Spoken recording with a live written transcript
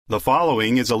The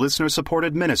following is a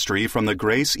listener-supported ministry from the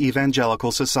Grace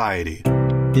Evangelical Society.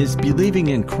 Is believing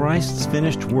in Christ's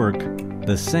finished work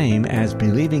the same as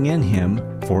believing in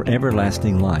Him for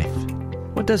everlasting life?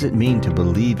 What does it mean to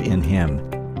believe in Him,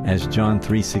 as John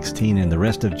 3:16 and the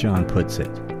rest of John puts it?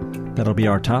 That'll be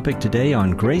our topic today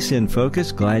on Grace in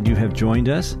Focus. Glad you have joined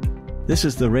us. This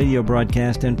is the radio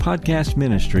broadcast and podcast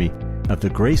ministry of the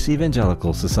Grace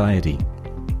Evangelical Society.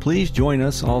 Please join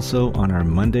us also on our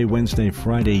Monday, Wednesday,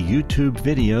 Friday YouTube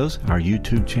videos, our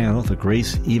YouTube channel, the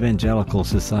Grace Evangelical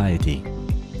Society.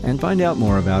 And find out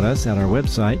more about us at our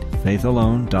website,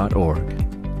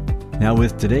 faithalone.org. Now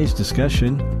with today's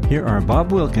discussion, here are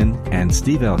Bob Wilkin and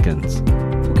Steve Elkins.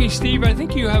 Okay, Steve, I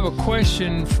think you have a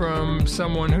question from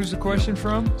someone. Who's the question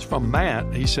from? It's from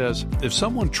Matt. He says, if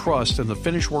someone trusts in the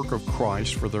finished work of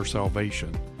Christ for their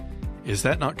salvation, is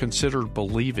that not considered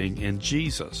believing in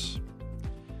Jesus?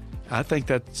 I think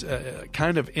that's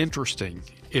kind of interesting.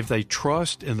 If they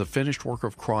trust in the finished work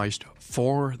of Christ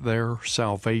for their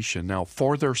salvation. Now,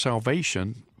 for their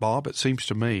salvation, Bob, it seems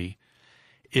to me,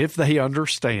 if they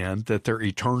understand that they're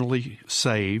eternally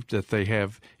saved, that they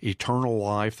have eternal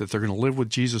life, that they're going to live with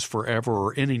Jesus forever,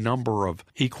 or any number of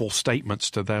equal statements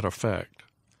to that effect,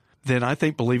 then I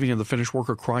think believing in the finished work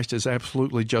of Christ is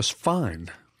absolutely just fine.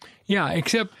 Yeah,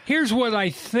 except here's what I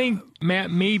think Matt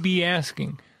may be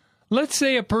asking. Let's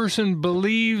say a person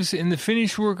believes in the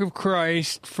finished work of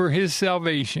Christ for his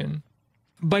salvation,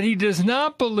 but he does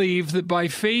not believe that by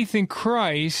faith in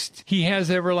Christ he has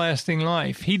everlasting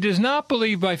life. He does not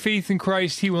believe by faith in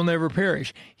Christ he will never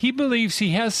perish. He believes he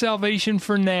has salvation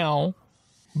for now,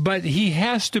 but he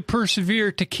has to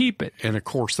persevere to keep it. And of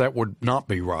course, that would not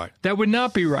be right. That would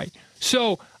not be right.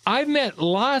 So I've met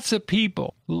lots of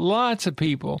people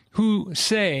who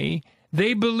say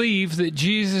they believe that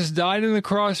Jesus died on the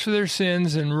cross for their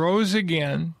sins and rose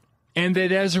again, and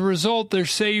that as a result, they're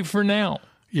saved for now.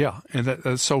 Yeah, and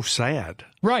that's so sad.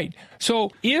 Right.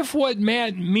 So if what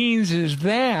Matt means is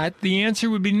that, the answer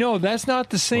would be no, that's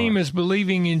not the same as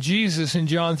believing in Jesus in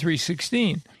John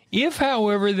 3:16. If,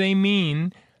 however, they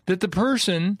mean that the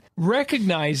person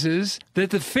recognizes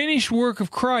that the finished work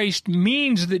of Christ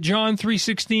means that John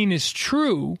 3:16 is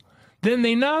true, then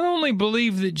they not only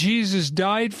believe that Jesus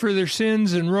died for their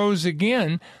sins and rose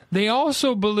again, they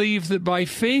also believe that by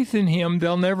faith in Him,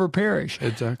 they'll never perish.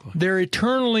 Exactly. They're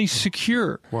eternally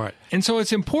secure. Right. And so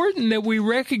it's important that we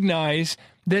recognize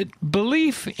that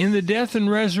belief in the death and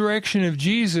resurrection of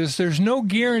Jesus, there's no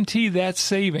guarantee that's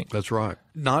saving. That's right.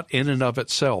 Not in and of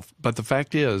itself. But the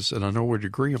fact is, and I know we'd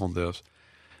agree on this,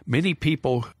 many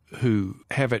people who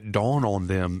have it dawn on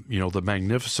them, the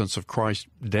magnificence of Christ's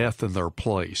death in their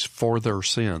place for their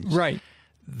sins. Right.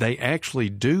 They actually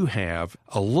do have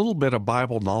a little bit of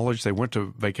Bible knowledge. They went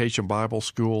to vacation Bible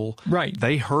school. Right.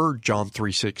 They heard John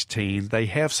 3:16. They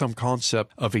have some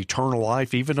concept of eternal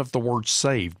life, even of the word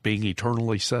saved, being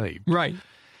eternally saved. Right.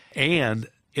 And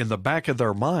in the back of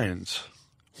their minds,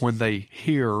 when they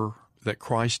hear that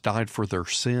Christ died for their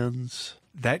sins,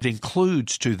 that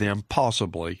includes to them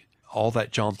possibly all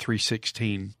that John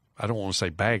 3:16, I don't want to say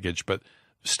baggage, but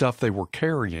stuff they were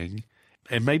carrying.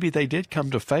 And maybe they did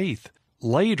come to faith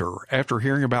later after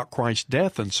hearing about Christ's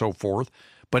death and so forth,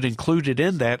 but included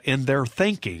in that, in their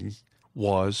thinking,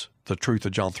 was the truth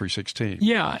of John 3:16.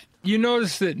 Yeah. You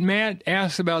notice that Matt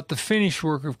asked about the finished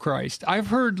work of Christ. I've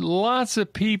heard lots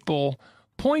of people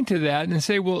point to that and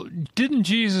say, well, didn't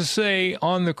Jesus say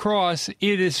on the cross,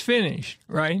 it is finished,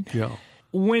 right? Yeah.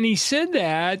 When he said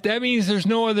that, that means there's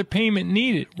no other payment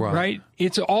needed, right?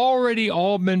 It's already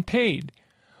all been paid.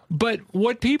 But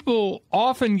what people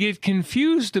often get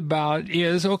confused about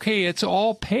is, okay, it's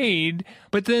all paid,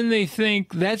 but then they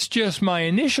think that's just my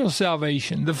initial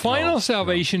salvation. The final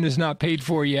salvation is not paid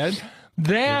for yet.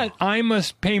 That I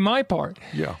must pay my part.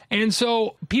 Yeah. And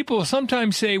so people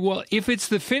sometimes say, well, if it's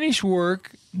the finished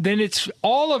work, then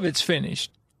all of it's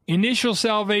finished. Initial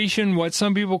salvation, what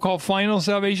some people call final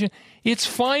salvation, it's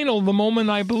final the moment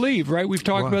I believe, right? We've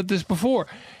talked about this before.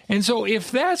 And so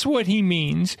if that's what he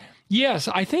means, yes,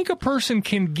 I think a person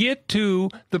can get to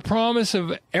the promise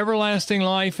of everlasting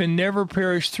life and never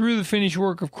perish through the finished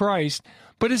work of Christ,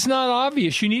 but it's not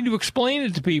obvious. You need to explain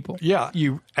it to people. Yeah,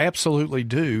 you absolutely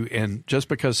do. And just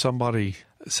because somebody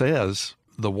says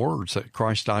the words that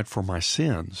Christ died for my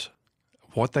sins,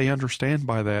 what they understand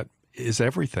by that is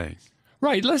everything.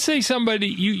 Right. Let's say somebody,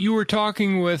 you were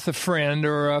talking with a friend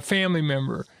or a family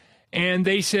member, and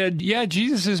they said, yeah,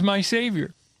 Jesus is my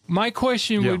Savior. My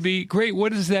question would be, great,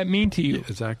 what does that mean to you? Yeah,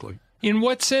 exactly. In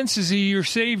what sense is He your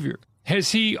Savior?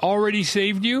 Has He already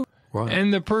saved you? Right.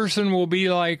 And the person will be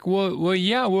like, well,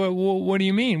 yeah, what do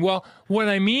you mean? Well, what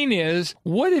I mean is,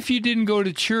 what if you didn't go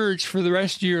to church for the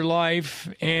rest of your life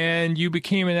and you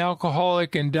became an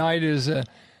alcoholic and died as an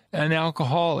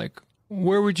alcoholic?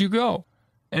 Where would you go?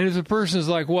 And if the person is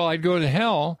like, well, I'd go to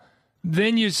hell,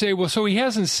 then you'd say, well, so he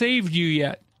hasn't saved you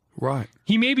yet. Right.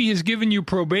 He maybe has given you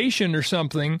probation or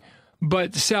something,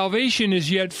 but salvation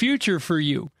is yet future for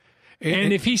you.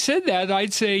 And if he said that,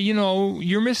 I'd say,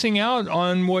 you're missing out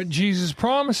on what Jesus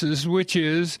promises, which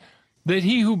is that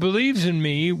he who believes in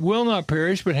me will not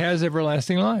perish but has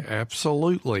everlasting life.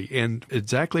 Absolutely. And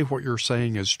exactly what you're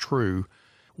saying is true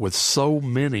with so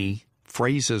many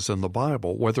phrases in the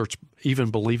Bible, whether it's even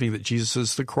believing that Jesus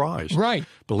is the Christ, right?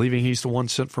 Believing he's the one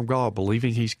sent from God,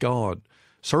 believing he's God,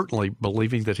 certainly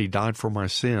believing that he died for my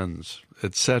sins,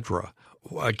 etc.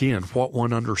 Again, what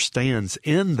one understands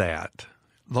in that,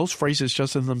 those phrases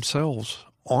just in themselves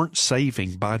aren't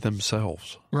saving by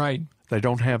themselves. Right. They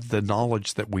don't have the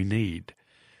knowledge that we need.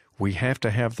 We have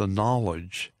to have the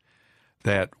knowledge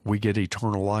that we get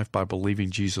eternal life by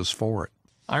believing Jesus for it.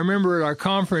 I remember at our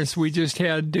conference we just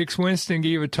had, Dick Winston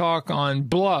gave a talk on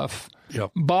bluff,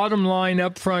 bottom line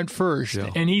up front first.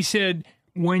 Yep. And he said,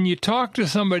 when you talk to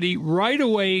somebody, right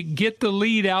away get the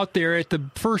lead out there at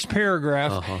the first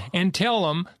paragraph and tell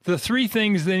them the three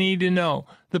things they need to know.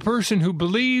 The person who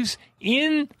believes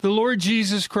in the Lord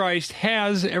Jesus Christ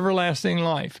has everlasting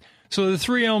life. So the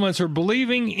three elements are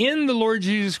believing in the Lord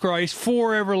Jesus Christ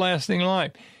for everlasting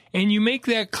life. And you make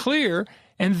that clear,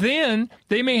 and then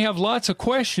they may have lots of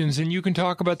questions, and you can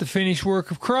talk about the finished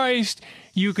work of Christ.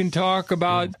 You can talk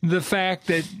about the fact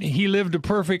that he lived a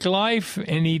perfect life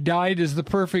and he died as the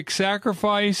perfect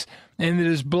sacrifice, and that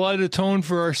his blood atoned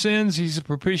for our sins. He's a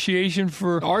propitiation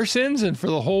for our sins and for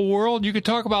the whole world. You could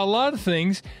talk about a lot of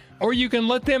things, or you can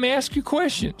let them ask you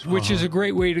questions, which is a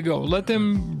great way to go. Let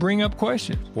them bring up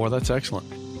questions. Boy, that's excellent.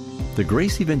 The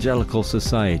Grace Evangelical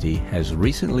Society has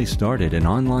recently started an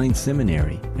online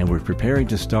seminary, and we're preparing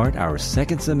to start our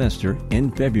second semester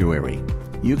in February.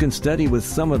 You can study with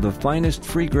some of the finest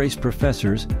free grace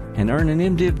professors and earn an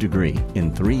MDiv degree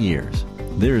in 3 years.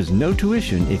 There is no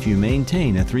tuition if you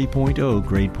maintain a 3.0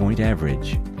 grade point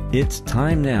average. It's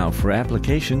time now for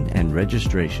application and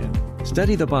registration.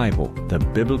 Study the Bible, the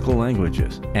biblical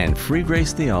languages, and free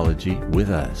grace theology with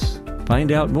us.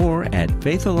 Find out more at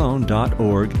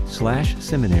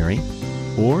faithalone.org/seminary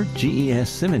or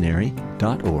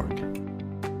gesseminary.org.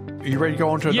 Are you ready to go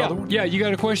on to another one? Yeah, you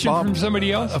got a question from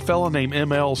somebody else? A fellow named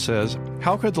ML says,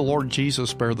 how could the Lord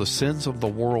Jesus bear the sins of the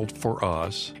world for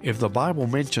us if the Bible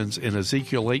mentions in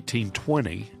Ezekiel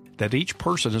 18:20 that each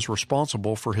person is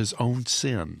responsible for his own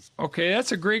sin? Okay,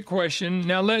 that's a great question.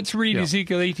 Now let's read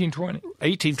Ezekiel 18:20.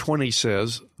 18:20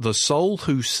 says, the soul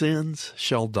who sins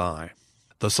shall die.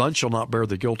 The son shall not bear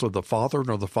the guilt of the father,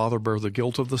 nor the father bear the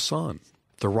guilt of the son.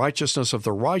 The righteousness of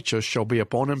the righteous shall be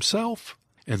upon himself,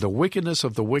 and the wickedness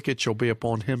of the wicked shall be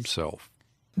upon himself.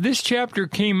 This chapter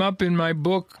came up in my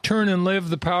book, Turn and Live,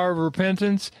 The Power of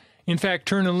Repentance. In fact,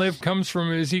 Turn and Live comes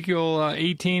from Ezekiel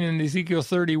 18 and Ezekiel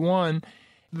 31.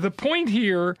 The point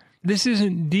here, this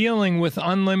isn't dealing with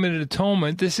unlimited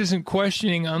atonement. This isn't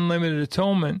questioning unlimited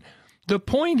atonement. The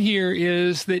point here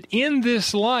is that in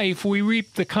this life, we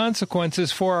reap the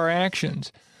consequences for our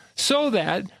actions, so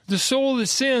that the soul that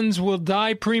sins will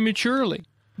die prematurely.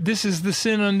 This is the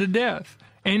sin unto death.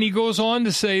 And he goes on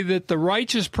to say that the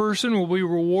righteous person will be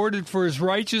rewarded for his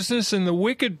righteousness, and the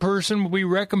wicked person will be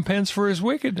recompensed for his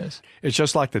wickedness. It's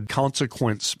just like the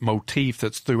consequence motif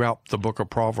that's throughout the book of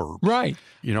Proverbs. Right.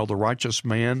 You know, the righteous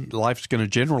man, life's going to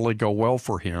generally go well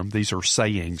for him. These are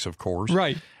sayings, of course.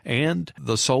 Right. And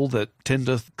the soul that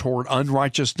tendeth toward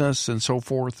unrighteousness and so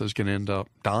forth is going to end up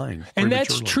dying. And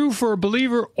that's true for a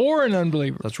believer or an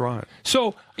unbeliever. That's right.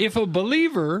 So if a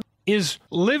believer is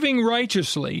living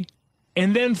righteously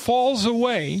and then falls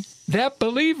away, that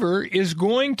believer is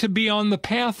going to be on the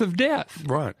path of death.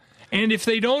 Right. And if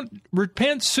they don't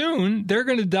repent soon, they're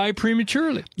going to die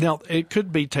prematurely. Now, it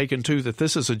could be taken, too, that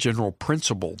this is a general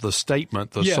principle. The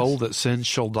statement, the soul that sins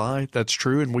shall die, that's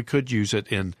true, and we could use it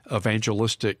in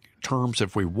evangelistic terms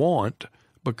if we want,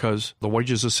 because the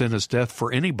wages of sin is death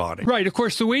for anybody. Right. Of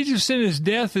course, the wages of sin is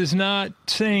death is not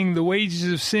saying the wages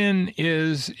of sin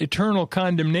is eternal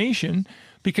condemnation,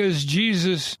 because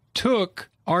Jesus took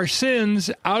our sins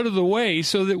out of the way.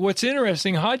 So that what's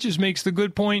interesting, Hodges makes the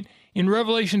good point in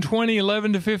Revelation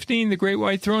 20:11-15, the great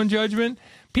white throne judgment,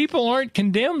 people aren't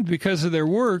condemned because of their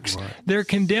works. Right. They're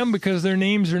condemned because their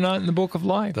names are not in the book of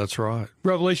life. That's right.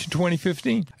 Revelation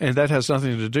 20:15. And that has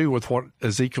nothing to do with what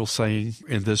Ezekiel's saying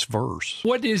in this verse.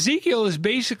 What Ezekiel is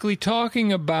basically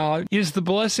talking about is the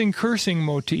blessing-cursing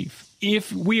motif.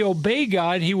 if we obey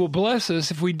God, He will bless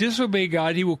us. If we disobey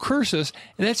God, He will curse us.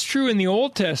 And that's true in the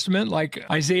Old Testament, like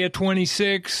Isaiah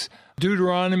 26,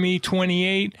 Deuteronomy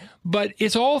 28. But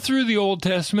it's all through the Old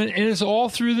Testament, and it's all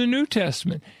through the New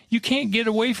Testament. You can't get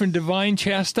away from divine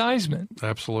chastisement.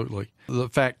 Absolutely. The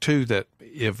fact, too, that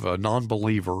if a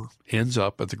non-believer ends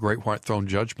up at the great white throne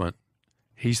judgment,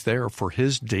 he's there for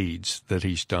his deeds that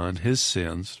he's done, his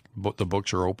sins. But the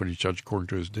books are open. He's judged according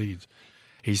to his deeds.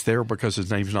 He's there because his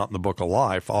name's not in the book of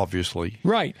life, obviously.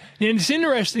 Right. And it's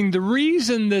interesting, the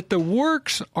reason that the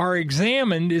works are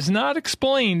examined is not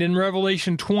explained in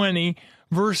Revelation 20,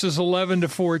 verses 11 to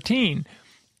 14.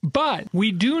 But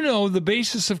we do know the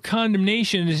basis of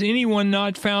condemnation is anyone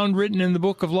not found written in the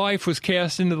book of life was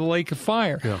cast into the lake of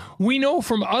fire. Yeah. We know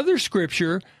from other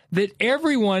scripture that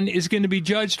everyone is going to be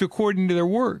judged according to their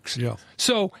works. Yeah.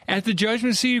 So at the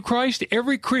judgment seat of Christ,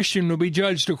 every Christian will be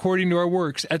judged according to our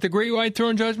works. At the great white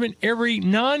throne judgment, every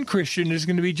non-Christian is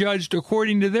going to be judged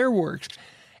according to their works.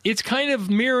 It's kind of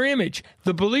mirror image.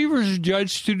 The believers are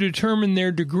judged to determine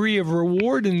their degree of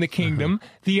reward in the kingdom.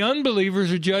 The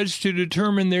unbelievers are judged to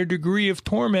determine their degree of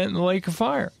torment in the lake of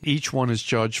fire. Each one is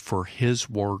judged for his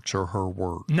works or her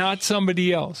works, not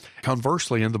somebody else.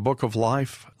 Conversely, in the book of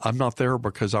life, I'm not there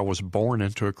because I was born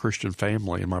into a Christian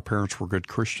family and my parents were good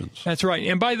Christians. That's right.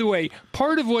 And by the way,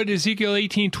 part of what Ezekiel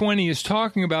 18:20 is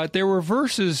talking about, there were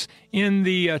verses in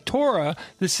the Torah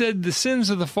that said the sins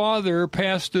of the father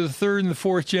passed to the third and the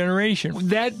fourth generation.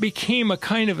 That became a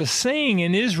kind of a saying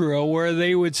in Israel where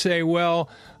they would say, well,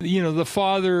 you know, the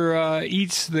father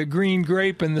eats the green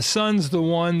grape and the son's the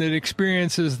one that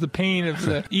experiences the pain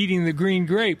of eating the green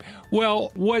grape.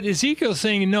 Well, what Ezekiel's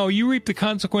saying, no, you reap the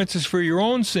consequences for your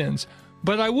own sins.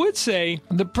 But I would say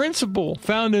the principle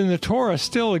found in the Torah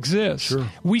still exists. Sure.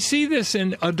 We see this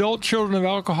in adult children of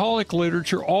alcoholic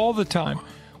literature all the time.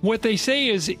 What they say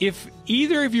is if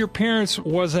either of your parents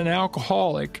was an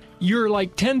alcoholic, you're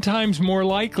like 10 times more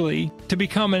likely to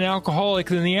become an alcoholic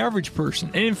than the average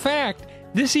person. And in fact,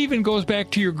 this even goes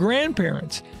back to your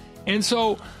grandparents. And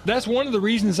so that's one of the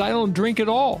reasons I don't drink at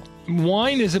all.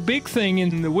 Wine is a big thing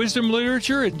in the wisdom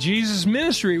literature. At Jesus'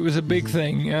 ministry, it was a big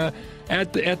thing.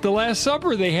 At the Last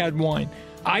Supper, they had wine.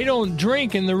 I don't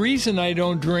drink, and the reason I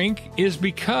don't drink is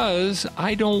because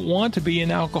I don't want to be an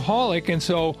alcoholic. And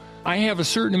so I have a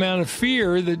certain amount of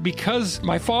fear that because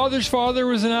my father's father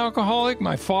was an alcoholic,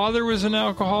 my father was an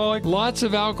alcoholic, lots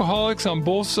of alcoholics on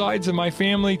both sides of my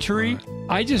family tree,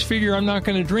 I just figure I'm not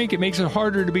going to drink. It makes it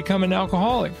harder to become an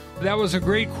alcoholic. That was a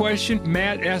great question.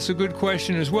 Matt asked a good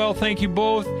question as well. Thank you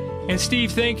both. And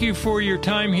Steve, thank you for your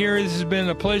time here. This has been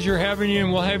a pleasure having you,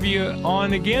 and we'll have you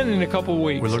on again in a couple of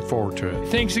weeks. We look forward to it.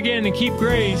 Thanks again, and keep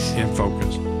grace in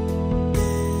focus.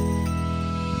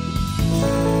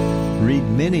 Read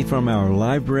many from our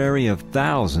library of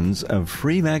thousands of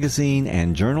free magazine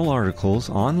and journal articles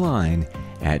online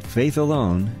at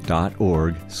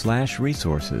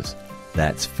faithalone.org/resources.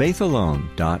 That's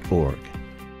faithalone.org.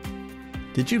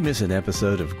 Did you miss an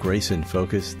episode of Grace in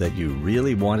Focus that you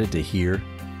really wanted to hear?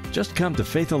 Just come to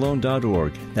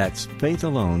faithalone.org. That's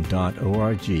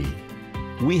faithalone.org.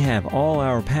 We have all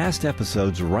our past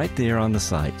episodes right there on the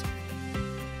site.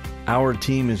 Our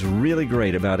team is really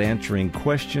great about answering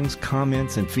questions,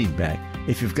 comments, and feedback.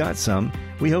 If you've got some,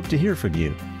 we hope to hear from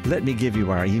you. Let me give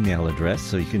you our email address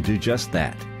so you can do just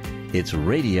that. It's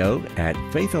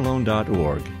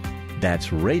radio@faithalone.org.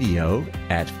 That's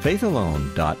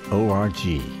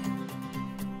radio@faithalone.org.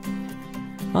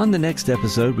 On the next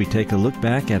episode, we take a look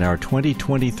back at our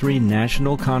 2023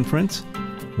 National Conference.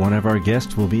 One of our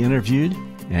guests will be interviewed,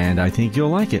 and I think you'll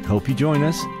like it. Hope you join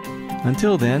us.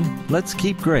 Until then, let's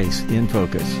keep grace in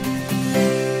focus.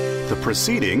 The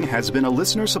proceeding has been a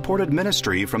listener-supported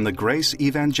ministry from the Grace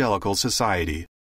Evangelical Society.